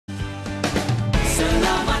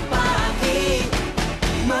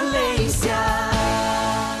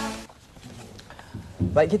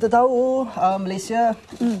Baik, kita tahu Malaysia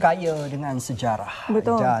kaya dengan sejarah.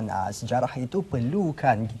 Betul. Dan sejarah itu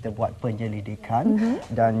perlukan kita buat penyelidikan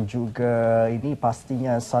dan juga ini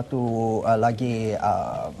pastinya satu lagi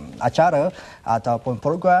acara ataupun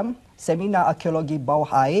program Seminar Arkeologi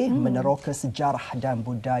Bawah Air Meneroka Sejarah dan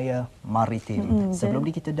Budaya Maritim. Sebelum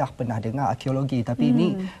ni kita dah pernah dengar arkeologi, tapi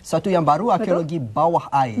ini suatu yang baru, arkeologi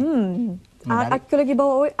bawah air. Arkeologi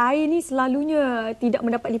bawah air ni selalunya tidak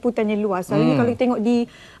mendapat liputan yang luas. Selalunya kalau kita tengok di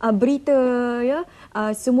berita, ya,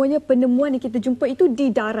 semuanya penemuan yang kita jumpa itu di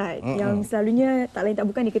darat, yang selalunya tak lain tak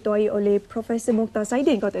bukan diketuai oleh Profesor Mokhtar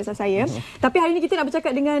Saidin kalau tak salah saya. Tapi hari ini kita nak bercakap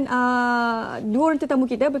dengan dua orang tetamu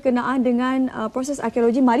kita berkenaan dengan proses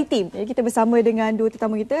arkeologi maritim. Jadi kita bersama dengan dua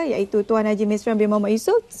tetamu kita, iaitu Tuan Haji Mesran bin Muhammad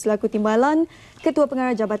Yusof selaku Timbalan Ketua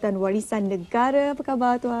Pengarah Jabatan Warisan Negara. Apa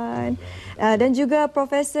khabar Tuan? Dan juga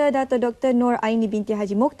Profesor Dato' Dr. Nur Aini binti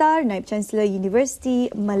Haji Mokhtar, Naib Chancellor Universiti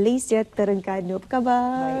Malaysia Terengganu. Apa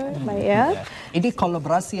khabar? Baik ya. Ini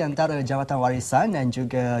kolaborasi antara Jabatan Warisan dan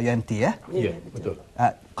juga UMT, ya? Ya, betul.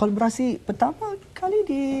 Kolaborasi pertama kali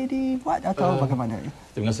dibuat atau bagaimana?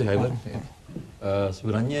 Terima kasih, Haiwan.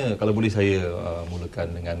 Sebenarnya kalau boleh saya mulakan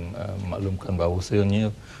dengan memaklumkan bahawasanya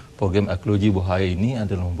program arkeologi bawah air ini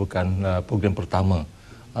adalah merupakan program pertama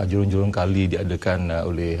jurung-jurung kali diadakan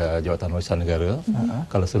oleh Jabatan Warisan Negara.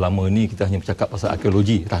 Kalau selama ini kita hanya bercakap pasal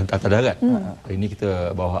arkeologi atas darat. Hari ini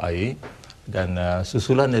kita bawah air, dan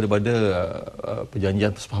susulan daripada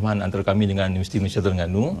perjanjian persefahaman antara kami dengan Universiti Malaysia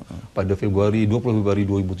Terengganu pada 20 Februari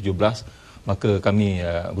 2017, maka kami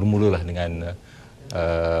bermulalah dengan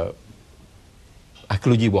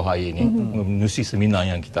arkeologi bawah air ini menerusi seminar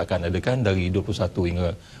yang kita akan adakan dari 21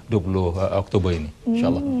 hingga 20 Oktober ini,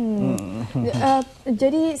 insyaAllah.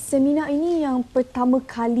 Jadi seminar ini yang pertama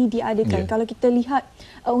kali diadakan. Kalau kita lihat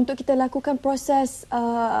untuk kita lakukan proses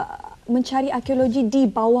mencari arkeologi di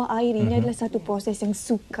bawah air ini adalah satu proses yang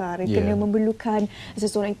sukar. Kena memerlukan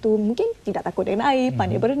seseorang itu mungkin tidak takut dengan air,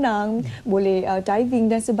 pandai berenang, boleh diving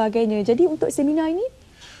dan sebagainya. Jadi untuk seminar ini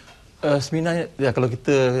seminar, ya, kalau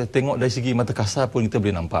kita tengok dari segi mata kasar pun kita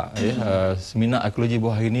boleh nampak, seminar arkeologi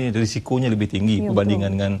bawah air ini risikonya lebih tinggi berbandingan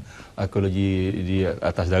dengan arkeologi di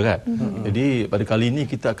atas darat. Jadi pada kali ini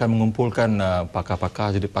kita akan mengumpulkan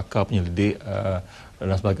pakar-pakar, jadi pakar penyelidik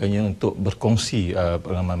dan sebagainya untuk berkongsi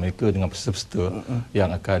pengalaman mereka dengan peserta-peserta yang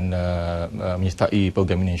akan menyertai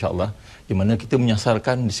program ini, insyaAllah, di mana kita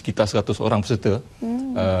menyasarkan di sekitar 100 orang peserta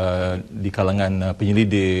di kalangan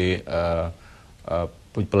penyelidik,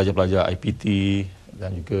 pelajar-pelajar IPT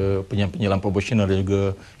dan juga penyelam profesional dan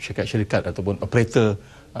juga syarikat-syarikat ataupun operator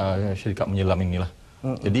syarikat menyelam inilah.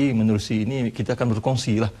 Jadi menerusi ini kita akan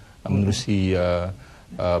berkongsi lah menerusi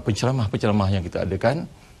penceramah-penceramah yang kita adakan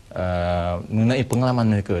mengenai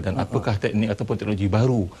pengalaman mereka dan apakah teknik ataupun teknologi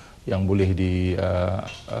baru yang boleh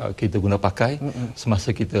kita guna pakai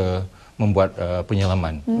semasa kita membuat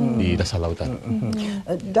penyelaman di dasar lautan.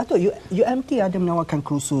 Dato', UMT ada menawarkan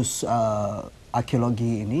kursus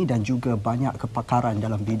arkeologi ini dan juga banyak kepakaran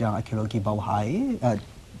dalam bidang arkeologi bawah air.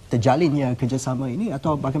 Terjalinnya kerjasama ini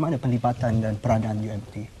atau bagaimana pelibatan dan peranan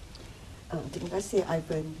UMT? Terima kasih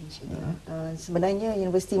Ivan. Sebenarnya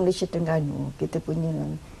Universiti Malaysia Terengganu kita punya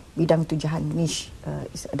bidang tujuan niche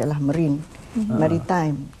adalah marine,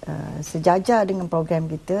 maritime. Sejajar dengan program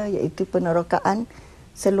kita iaitu penerokaan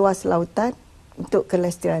seluas lautan untuk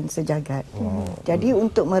kelestarian sejagat. Jadi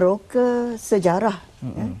untuk meroka sejarah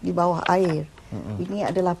di bawah air, ini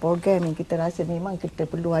adalah program yang kita rasa memang kita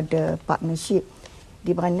perlu ada partnership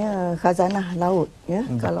di mana khazanah laut, ya.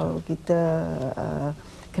 Kalau kita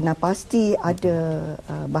kena pasti ada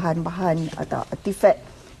bahan-bahan atau artifak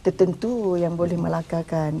tertentu yang boleh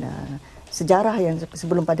melakarkan sejarah yang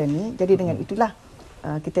sebelum pada ni. Jadi dengan itulah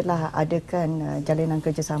kita telah adakan jalinan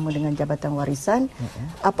kerjasama dengan Jabatan Warisan.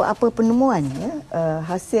 Apa-apa penemuan, ya,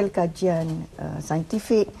 hasil kajian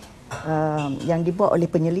saintifik yang dibuat oleh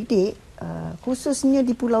penyelidik, khususnya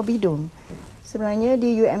di Pulau Bidung. Sebenarnya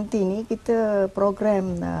di UMT ni kita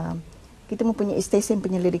program, kita mempunyai stesen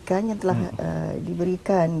penyelidikan yang telah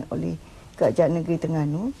diberikan oleh Kerajaan Negeri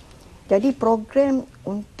Terengganu. Jadi program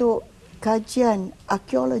untuk kajian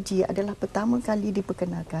arkeologi adalah pertama kali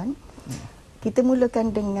diperkenalkan. Kita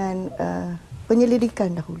mulakan dengan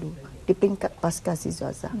penyelidikan dahulu di peringkat pasca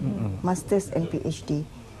siswaza, Masters and PhD.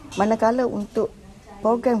 Manakala untuk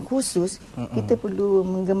program khusus, kita perlu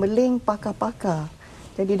menggemeling pakar-pakar.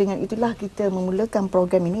 Jadi dengan itulah kita memulakan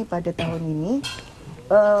program ini pada tahun ini.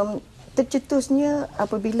 Tercetusnya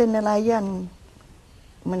apabila nelayan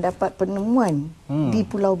mendapat penemuan di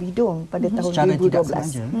Pulau Bidung pada tahun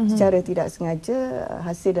 2012. Secara tidak sengaja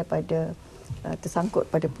hasil daripada tersangkut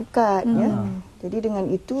pada pukat. Ya. Jadi dengan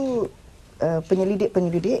itu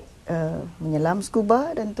penyelidik-penyelidik menyelam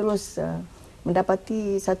scuba dan terus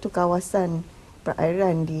mendapati satu kawasan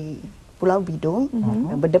perairan di Pulau Bidung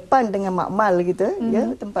berdepan dengan makmal kita,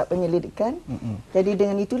 ya, tempat penyelidikan. Jadi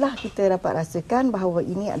dengan itulah kita dapat rasakan bahawa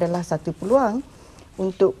ini adalah satu peluang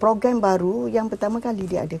untuk program baru yang pertama kali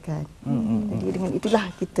diadakan. Jadi dengan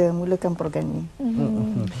itulah kita mulakan program ini.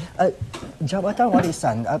 Jabatan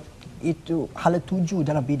Warisan itu hala tuju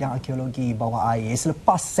dalam bidang arkeologi bawah air.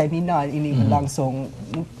 Selepas seminar ini berlangsung,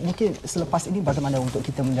 mungkin selepas ini bagaimana untuk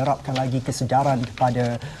kita menerapkan lagi kesedaran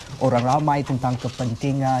kepada orang ramai tentang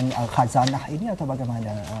kepentingan khazanah ini atau bagaimana,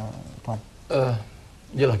 Tuan?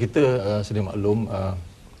 Yalah, kita sedia maklum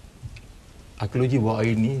arkeologi bawah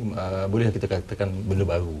air ini boleh kita katakan benda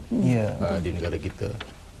baru di negara kita.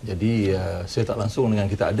 Jadi saya tak langsung dengan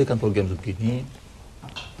kita adakan program begini,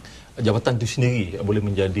 jabatan itu sendiri boleh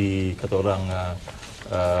menjadi kata orang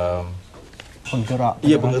penggerak.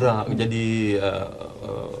 Ya, penggerak. Jadi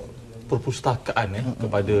perpustakaan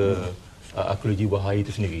kepada arkeologi bawah air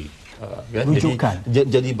itu sendiri. Kan? Rujukan.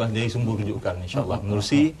 Jadi sumber rujukan, insyaAllah,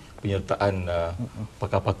 menerusi penyertaan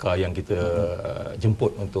pakar-pakar yang kita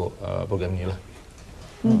jemput untuk program inilah.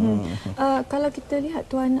 Kalau kita lihat,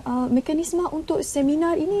 Tuan, mekanisme untuk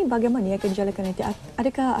seminar ini bagaimana yang akan dijalankan nanti?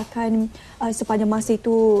 Adakah akan sepanjang masa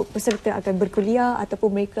itu peserta akan berkuliah ataupun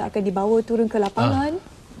mereka akan dibawa turun ke lapangan?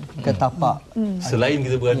 Ke tapak. Selain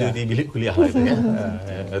kita berada di bilik kuliah itu, kan,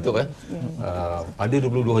 Datuk, kan, ada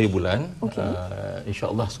 22 hari bulan.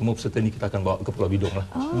 InsyaAllah semua peserta ini kita akan bawa ke Pulau Bidung lah.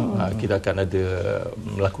 Kita akan ada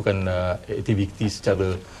melakukan aktiviti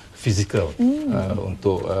secara fizikal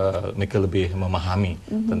untuk mereka lebih memahami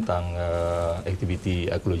tentang aktiviti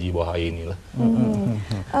arkeologi bawah air inilah.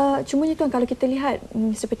 Cumanya, Tuan, kalau kita lihat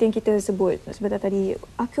seperti yang kita sebut sebentar tadi,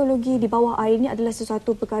 arkeologi di bawah air ini adalah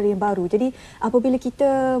sesuatu perkara yang baru. Jadi apabila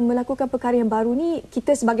kita melakukan perkara yang baru ni,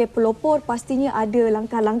 kita sebagai pelopor pastinya ada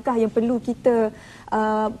langkah-langkah yang perlu kita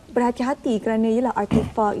berhati-hati kerana ialah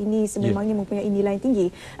artefak ini sememangnya mempunyai nilai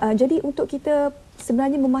tinggi. Jadi untuk kita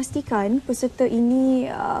sebenarnya memastikan peserta ini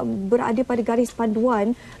berada pada garis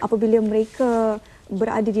panduan apabila mereka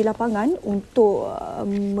berada di lapangan untuk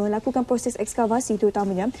melakukan proses ekskavasi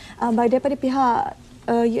terutamanya, daripada pihak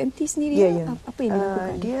UMT sendiri, apa yang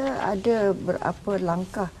dilakukan? Dia ada beberapa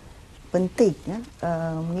langkah penting,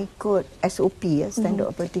 mengikut SOP,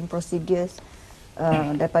 Standard Operating Procedures,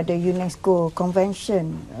 daripada UNESCO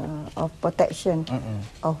Convention of Protection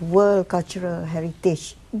of World Cultural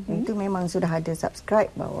Heritage. Itu memang sudah ada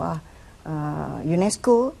subscribe bawah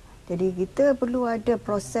UNESCO. Jadi kita perlu ada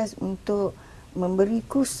proses untuk memberi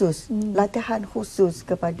khusus latihan khusus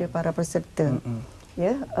kepada para peserta.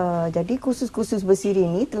 Jadi kursus-kursus bersiri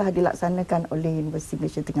ini telah dilaksanakan oleh Universiti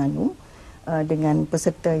Malaysia Terengganu dengan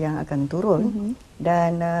peserta yang akan turun,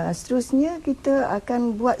 dan seterusnya kita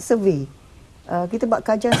akan buat survey. Kita buat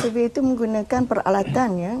kajian survey itu menggunakan peralatan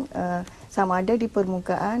yang sama ada di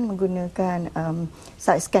permukaan menggunakan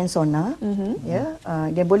side scan sonar,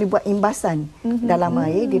 dia boleh buat imbasan dalam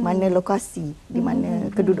air di mana lokasi, di mana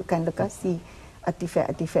kedudukan lokasi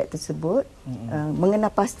artifak-artifak tersebut, mengenal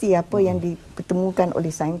pasti apa yang ditemukan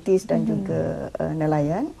oleh saintis dan juga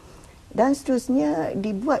nelayan, dan seterusnya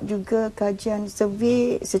dibuat juga kajian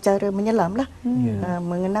survey secara menyelam lah,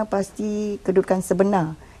 mengenal pasti kedudukan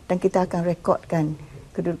sebenar, dan kita akan rekodkan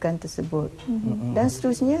kedudukan tersebut. Dan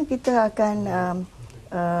seterusnya kita akan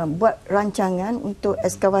buat rancangan untuk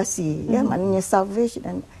ekskavasi, maknanya salvage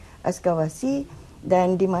dan ekskavasi,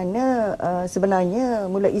 dan di mana sebenarnya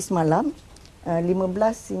mulai semalam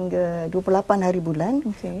 15 hingga 28 hari bulan,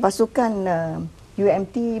 pasukan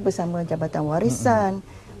UMT bersama Jabatan Warisan,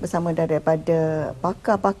 bersama daripada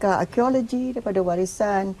pakar-pakar arkeologi daripada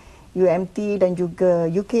Warisan, UMT dan juga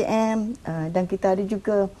UKM, dan kita ada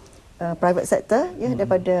juga private sector,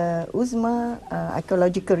 daripada UZMA,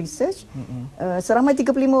 Archaeological Research, seramai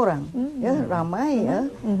 35 orang, ramai.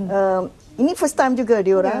 Ini first time juga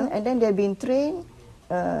diorang, and then they been trained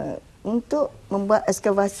untuk membuat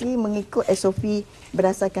ekskavasi mengikut SOP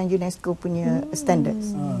berdasarkan UNESCO punya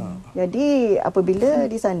standards. Jadi apabila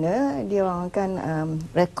di sana dia orang akan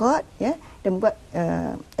rekod, dan buat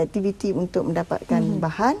aktiviti untuk mendapatkan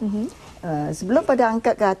bahan. Sebelum pada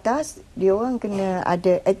angkat ke atas, dia orang kena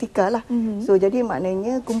ada etika lah. So jadi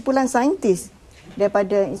maknanya kumpulan saintis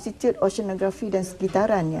daripada Institute Oceanography dan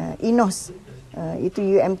Sekitaran, INOS, itu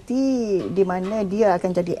UMT, di mana dia akan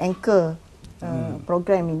jadi anchor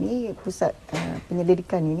program ini, pusat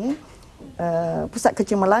penyelidikan ini, pusat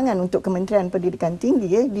kecemerlangan untuk Kementerian Pendidikan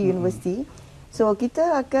Tinggi di universiti. So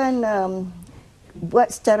kita akan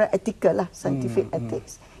buat secara etikal lah, scientific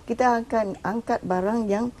ethics. Kita akan angkat barang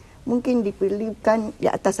yang mungkin diperlukan di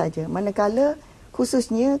atas saja. Manakala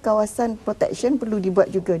khususnya kawasan protection perlu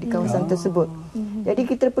dibuat juga di kawasan tersebut. Jadi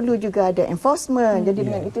kita perlu juga ada enforcement. Jadi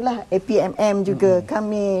dengan itulah APMM juga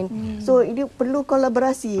come in. So ini perlu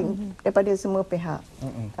kolaborasi daripada semua pihak.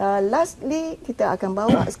 Lastly, kita akan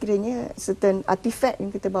bawa sekiranya certain artifact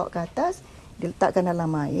yang kita bawa ke atas diletakkan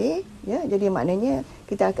dalam air, ya. Jadi maknanya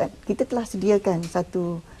kita telah sediakan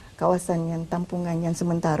satu kawasan yang tampungan yang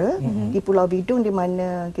sementara di Pulau Bidung, di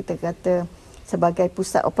mana kita kata sebagai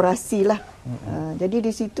pusat operasi lah. Jadi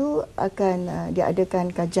di situ akan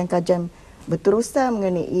diadakan kajian-kajian berterusan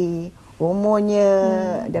mengenai umurnya,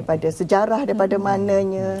 daripada sejarah, daripada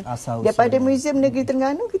mananya. Daripada Muzium Negeri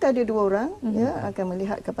Terengganu kita ada 2 orang ya, akan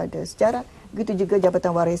melihat kepada sejarah. Begitu juga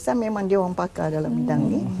Jabatan Warisan, memang dia orang pakar dalam bidang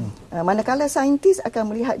ni. Manakala saintis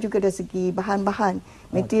akan melihat juga dari segi bahan-bahan,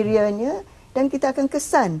 materialnya, dan kita akan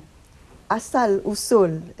kesan asal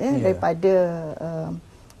usul daripada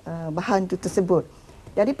bahan itu tersebut.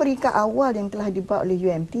 Dari peringkat awal yang telah dibuat oleh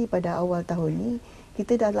UMT pada awal tahun ini,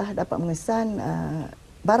 kita dah dapat mengesan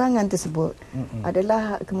barangan tersebut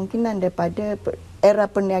adalah kemungkinan daripada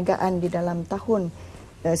era perniagaan di dalam tahun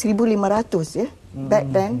 1500 ya.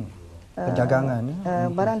 Back then perdagangan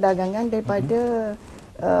barang dagangan daripada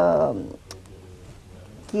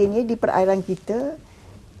kiranya di perairan kita.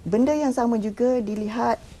 Benda yang sama juga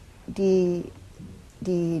dilihat di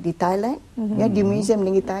Thailand, ya, di Museum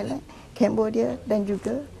Negeri Thailand, Cambodia dan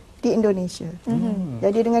juga di Indonesia.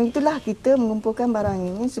 Jadi dengan itulah kita mengumpulkan barang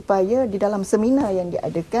ini supaya di dalam seminar yang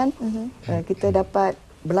diadakan kita dapat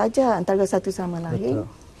belajar antara satu sama lain.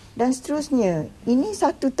 Dan seterusnya, ini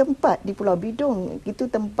satu tempat di Pulau Bidung,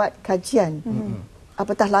 itu tempat kajian.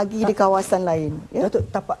 Apatah lagi di kawasan lain. Ya? Datuk,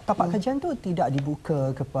 tapak kajian tu tidak dibuka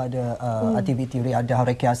kepada aktiviti riadah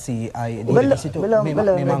rekreasi air di situ. Belum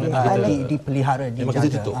dipelihara,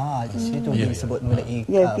 dijaga. Di situ disebut mengenai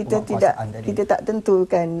kita tak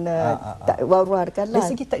tentukan, tak war-warkan lah.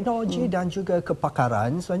 Dari segi teknologi dan juga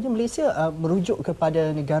kepakaran, sebenarnya Malaysia merujuk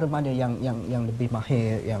kepada negara mana yang lebih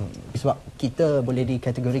mahir, yang sebab kita boleh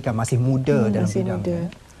dikategorikan masih muda dalam bidang.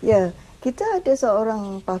 Ya. Kita ada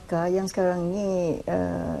seorang pakar yang sekarang ni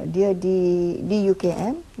dia di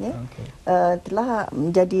UKM, ya. Telah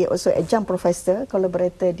menjadi also adjunct professor,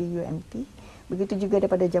 collaborator di UMT. Begitu juga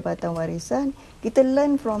daripada Jabatan Warisan. Kita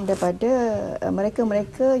learn from daripada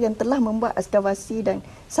mereka-mereka yang telah membuat ekskavasi dan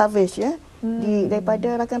salvage, ya,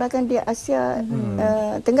 daripada rakan-rakan di Asia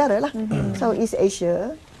Tenggara lah, Southeast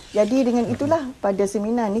Asia. Jadi dengan itulah pada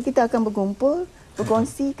seminar ni kita akan berkumpul,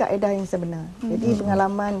 berkongsi kaedah yang sebenar. Jadi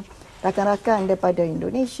pengalaman rakan-rakan daripada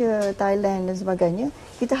Indonesia, Thailand dan sebagainya,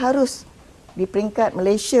 kita harus di peringkat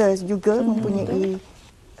Malaysia juga mempunyai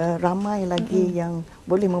ramai lagi yang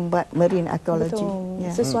boleh membuat marine archaeology.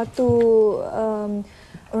 Ya. Sesuatu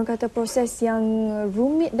orang kata proses yang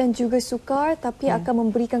rumit dan juga sukar, tapi akan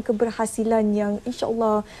memberikan keberhasilan yang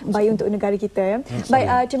insya-Allah baik untuk negara kita, ya.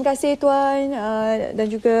 Baik, terima kasih Tuan dan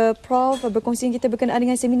juga Prof berkongsi kita berkenaan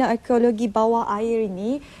dengan seminar arkeologi bawah air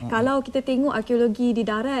ini. Kalau kita tengok arkeologi di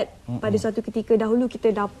darat, pada suatu ketika dahulu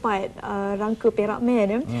kita dapat rangka perak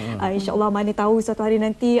man, insya-Allah mana tahu satu hari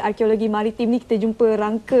nanti arkeologi maritim ni kita jumpa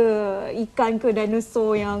rangka ikan ke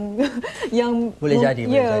dinosaur yang boleh jadi.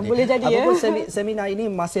 Apapun seminar ini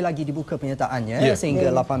masih lagi dibuka penyertaannya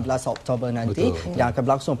sehingga 18 Oktober nanti. Dan akan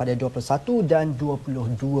berlangsung pada 21 dan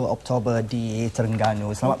 22 Oktober di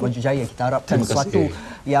Terengganu. Selamat berjaya. Kita harapkan sesuatu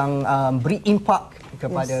yang beri impak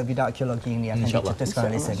kepada bidang arkeologi ini akan dicetuskan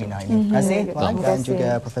oleh seminar ini. Terima kasih Tuan dan juga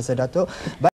Profesor Datuk.